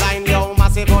punchline yo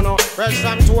massive oh no. Fresh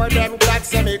from tour them glad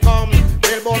say me come.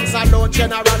 Real boom salute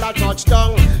general a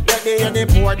touchdown. Let the any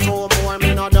port two more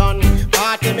me no done.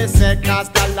 Party me said cause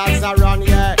dollars a run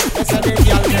yeah. They say the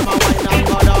girl them a wine and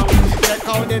go down. Check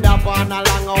out the dapper and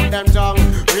along out them tongue.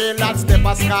 Real hot step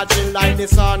a scotching like the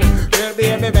sun. Real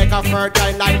baby make a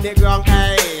fertile like the ground.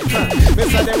 Hey, me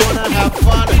say they wanna have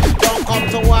fun. Don't come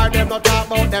to war them not talk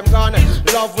about them gun.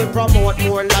 Love we promote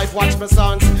more life watch my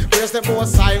sons. Praise the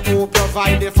most high who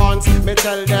provide the funds. Me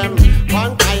tell them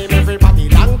one time everybody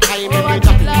long time. Every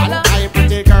time one time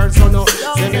pretty girls so no.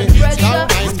 Say me strong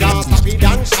mind can't stop it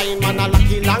and shine. Man a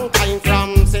lucky long time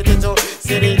from city to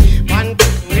city. One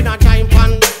we not time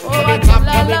pan. The top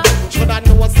of it shoulda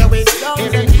know what's the way.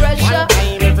 One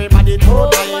time everybody two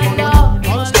time.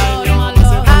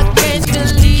 I can't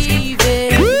believe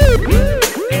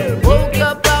it. Woke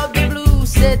up out the blue,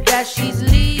 said that she's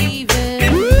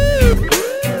leaving.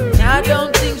 I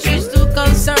don't think she's too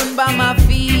concerned by my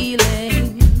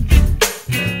feelings.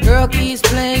 Girl keeps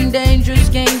playing dangerous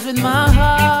games with my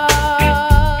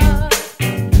heart.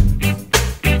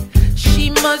 She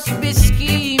must be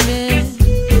scheming.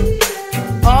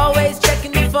 Always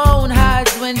checking the phone,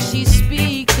 hides when she's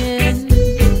speaking.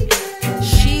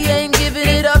 She ain't giving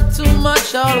it up too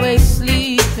much, always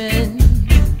sleeping.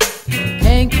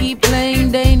 Can't keep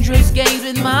playing dangerous games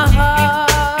with my heart.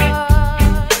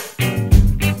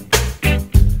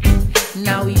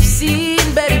 Now we've seen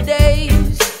better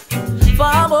days,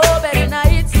 far more better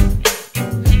nights.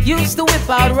 Used to whip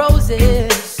out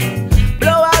roses,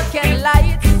 blow out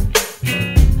candlelights.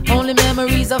 Only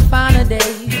memories of finer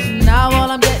days. Now all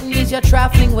I'm getting is your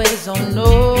trifling ways. Oh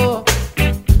no,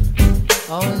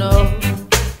 oh no.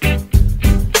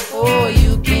 Oh,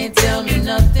 you can't tell me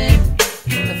nothing.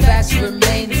 The facts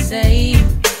remain the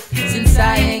same. Since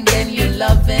I ain't getting your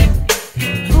loving,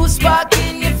 who's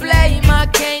sparking your flame? I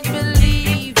can't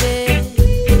believe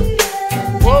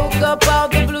it. Woke up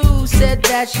out the blue, said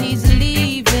that she's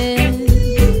leaving,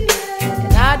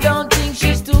 and I don't think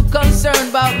she's too concerned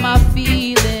about my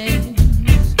feelings.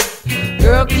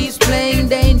 Girl keeps playing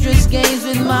dangerous games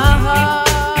with my heart.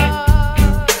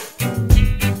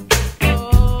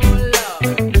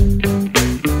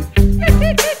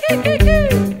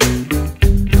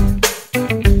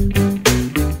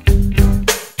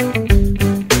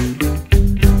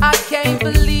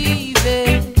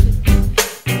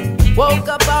 Woke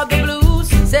up out the blues,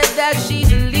 said that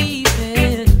she's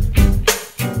leaving.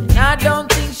 And I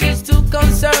don't think she's too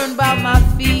concerned about my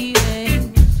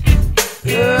feelings.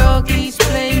 Girl keeps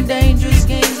playing dangerous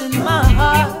games in my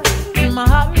heart, in my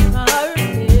heart, in my heart,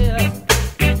 yeah.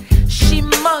 She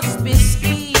must be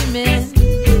scheming,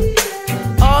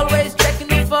 always checking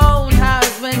the phone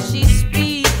house when she's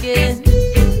speaking.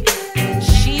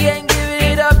 She ain't giving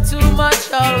it up too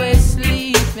much, always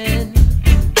sleeping.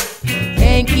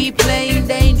 Can't keep playing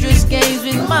dangerous games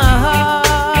with my heart.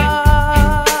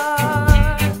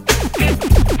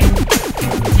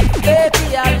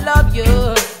 Baby, I love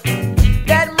you,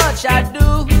 that much I do.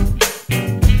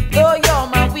 Though you're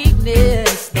my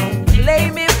weakness, don't play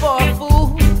me for a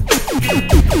fool.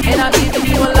 And I'm giving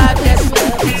you a life that's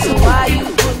well, so why you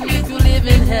put me through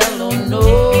living hell? Oh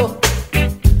no,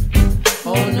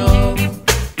 oh no.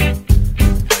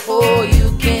 Oh,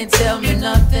 you can't tell me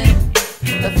nothing.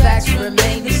 The facts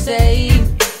remain the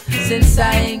same since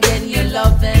I ain't getting your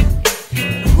loving.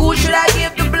 Who should I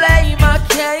give the blame? I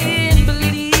can't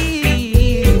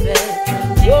believe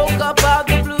it. Woke up out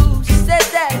the blue, said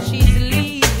that she's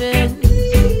leaving,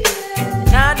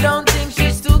 and I don't think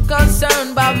she's too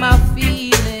concerned about my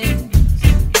feelings.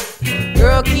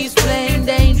 Girl keeps playing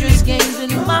dangerous games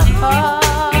in my heart.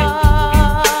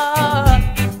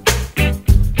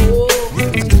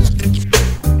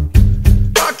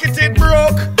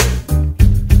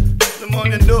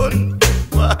 Done.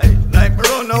 Why? Like me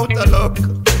run out of luck.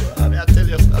 I tell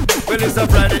you something. Well, it's a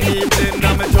Friday evening,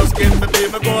 and me just get me pay.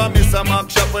 Me go and miss a mark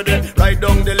shop with it. Right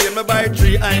down the lane, me buy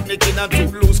 3 Heineken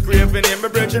and 2 loose craving. In me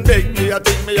brethren beg me, I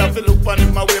think me have to look on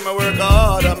it. My way, me work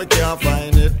hard and me can't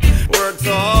find it. Work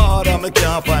so hard and me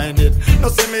can't find it. Now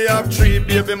see me have 3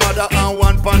 baby mother and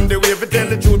 1 pon the way. If tell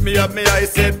the truth, me have me eye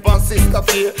set pon sister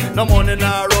fear. No money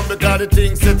now run because the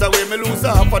thing set away. Me lose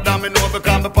half of them, me know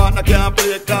because my partner can't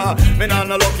play car. Me nah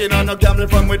no lucky, nah no gambling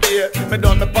from with day. Me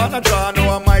done me partner draw,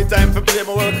 now my time for play.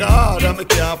 Me work hard and me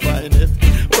can't find it.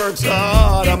 Work so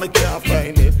hard and me can't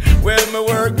find it. Well, me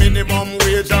work minimum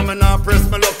wage and me not press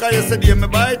me luck. Yesterday me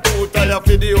buy 2 tires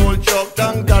for the old truck.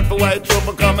 Thank God for white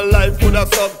trouble because my life would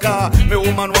have suck car. Me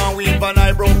woman want weep and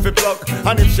eyebrow fi pluck.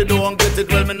 And if she don't get it,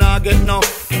 well me not get no.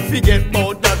 Forget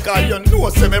about that car, you know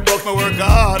say me broke. Me work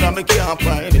hard and me can't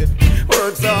find it.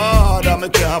 Work so hard and me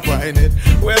can't find it.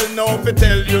 Well, now to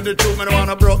tell you the truth, me don't want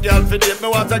a broke girl for date. Me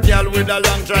want a girl with a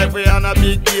long driveway and a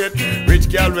big gate. Rich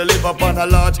girl will live up on a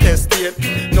large estate.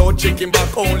 No chicken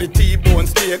back, only T-bone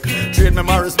steak. Trade me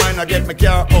Morris mine, I get my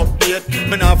car update.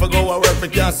 Me not for go to work, me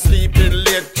can't sleep in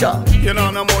late. Cha, you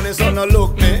know no money, so no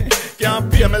look me. Can't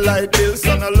pay me light bills,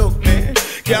 so no look me.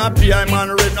 Can't pay I man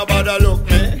rent, nobody look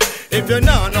me. If you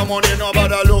know no money,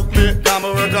 nobody look me. Cause me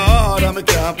work hard and me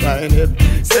can't find it.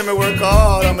 Say me work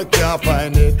hard and me can't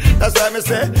find it. That's why me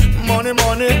say, money,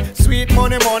 money, sweet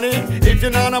money, money. If you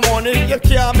know no money, you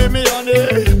can't be me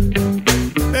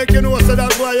honey. Make you know so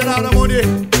that boy you know no money.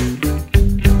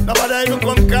 Nobody even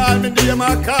come call me name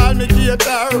or call me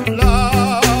gator,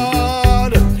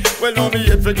 Lord. Well, now me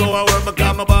hate to go and work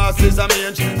because my boss is a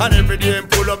mange. And every day I'm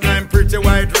pull up 9 pretty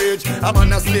white rage. I'm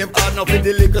on a slave hard enough with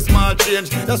the little small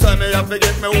change. That's why me have to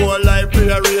get my whole life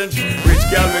rearranged. Rich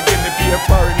girl will give me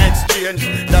paper in exchange.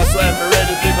 That's why I'm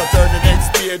ready to go turn the next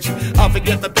page. I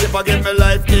forget my paper, get my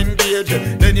life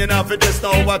engaged. Then you know to just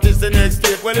know what is the next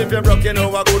step. Well, if you're broke, you know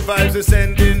what good vibes you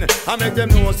sending. I make them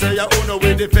know say you own no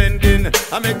way defending.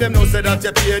 I make them know say that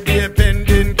you pay the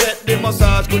pending. Get the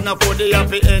massage, couldn't afford the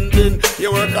happy ending.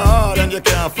 You work hard and you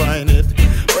can't find it.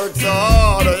 Work so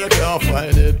hard and you can't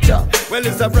find it. Well,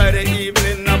 it's a Friday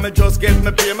evening and me just get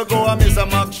me pay. Me go and miss a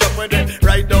mark shop with it.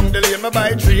 Right down the lane, me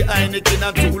buy 3 Heineken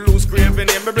and 2 loose craving.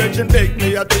 In my brethren take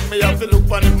me, I think me have to look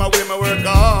on it. My way, me work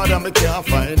hard and me can't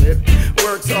find it.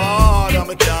 Work so hard and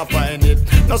me can't find it.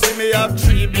 Now see me have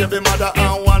 3 baby mother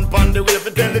and 1 pon the way. If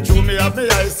you tell the truth, me have me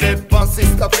eyes set pon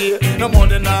sister fear. No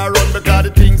money now run because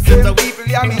the things set away. People,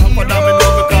 yeah, me for them me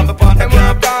know because me partner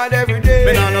can't. hard every day.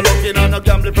 Me nah no lucky, nah no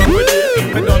gambling from with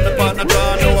it. Me done the partner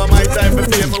draw, now my time for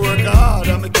pay. Me work hard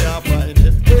and me can't find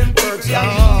it. Work so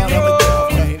hard and me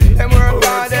can't find it. Them work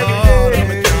hard every day.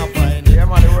 Me can't find it. Yeah,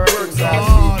 man, they work so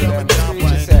hard and me can't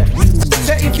find it.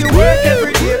 So if you work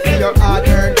every day for your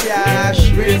hard-earned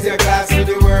cash, raise your glass to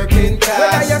the working class.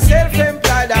 Whether you're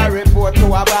self-employed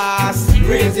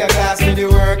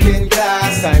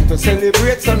to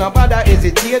celebrate, so nobody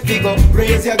hesitate. We go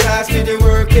raise your glass to the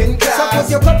working class. So put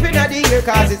your cup in the air,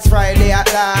 cause it's Friday at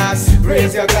last.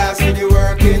 Raise your glass to the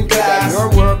working class.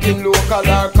 You're working local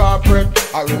or corporate,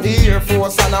 or in the Air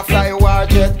Force and a fly war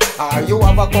jet, or you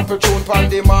have a couple tune on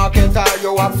the market, or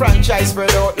you have franchise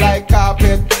spread out like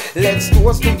carpet. Let's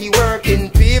toast to the working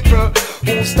people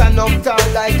who stand up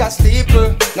tall like a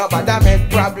steeple. Nobody make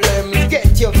problems,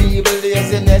 get your feeble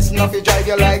laziness, nothing drive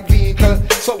you like vehicle.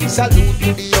 So we salute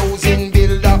to the housing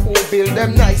builder who build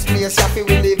them nice place happy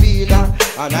we live in.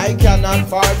 And I cannot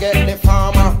forget the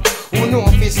farmer who know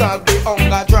fi solve the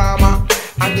hunger drama,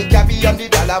 and the cabbie and the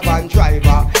dollar van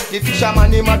driver, the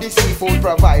fisherman him and the seafood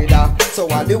provider. So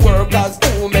all the workers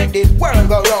who make the world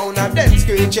go round, and them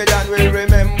screeching and will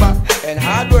remember. And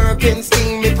hard working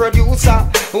sting me producer,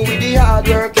 with the hard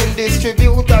working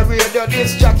distributor, radio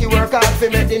disc jockey work hard for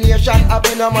make the nation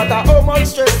happy no matter how much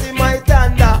stress he might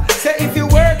under. Say if you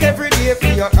work every day for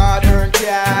your hard earned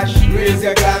cash, raise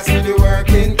your glass to the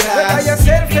working class. Whether you're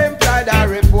self-employed or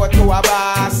report to a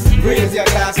boss, raise your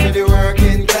glass to the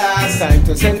working class. Time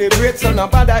to celebrate, so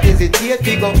nobody hesitate.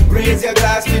 We go raise your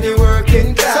glass to the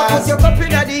working class. So put your cup in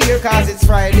the air, cause it's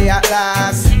Friday at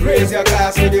last. Raise your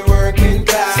glass to the working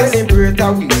class. Celebrate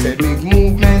how we say big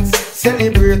movements.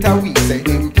 Celebrate how we say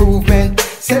improvement.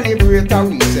 Celebrate how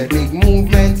we say big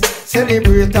movements.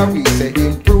 Celebrate how we say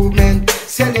improvement.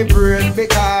 Celebrate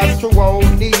because throughout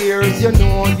the years you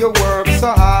know you work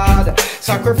so hard.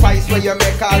 Sacrifice where you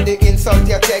make all the insult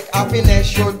you take. Happiness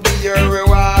should be your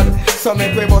reward. So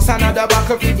make we bust another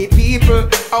buckle for the people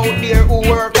out there who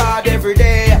work hard every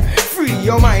day. Free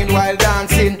your mind while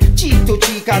dancing, cheek to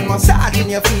cheek and massaging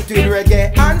your feet with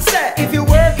reggae. And say, if you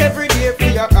work every day for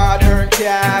your hard-earned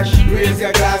cash, raise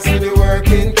your glass to the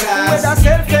working class. Whether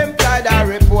self-employed or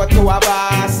report to a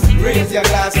boss, raise your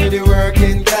glass to the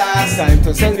working class. Time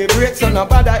to celebrate, so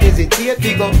nobody hesitate.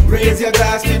 We go raise your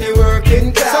glass to the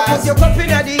working class. So put your cup in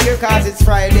the air, cause it's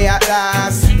Friday at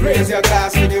last. Raise your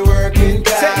glass to the working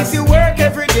class. Say if you work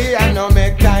every day and no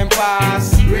make time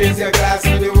pass, raise your glass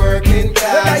to the working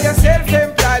class. Whether you're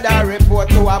self-employed or report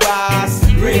to a boss,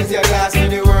 raise your glass to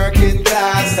the working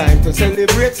class. Time to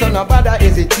celebrate, so nobody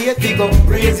hesitate. We go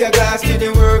raise your glass to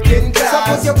the working class.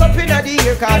 So put your cup in the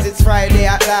air, cause it's Friday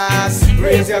at last.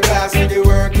 Raise your glass to the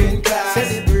working class.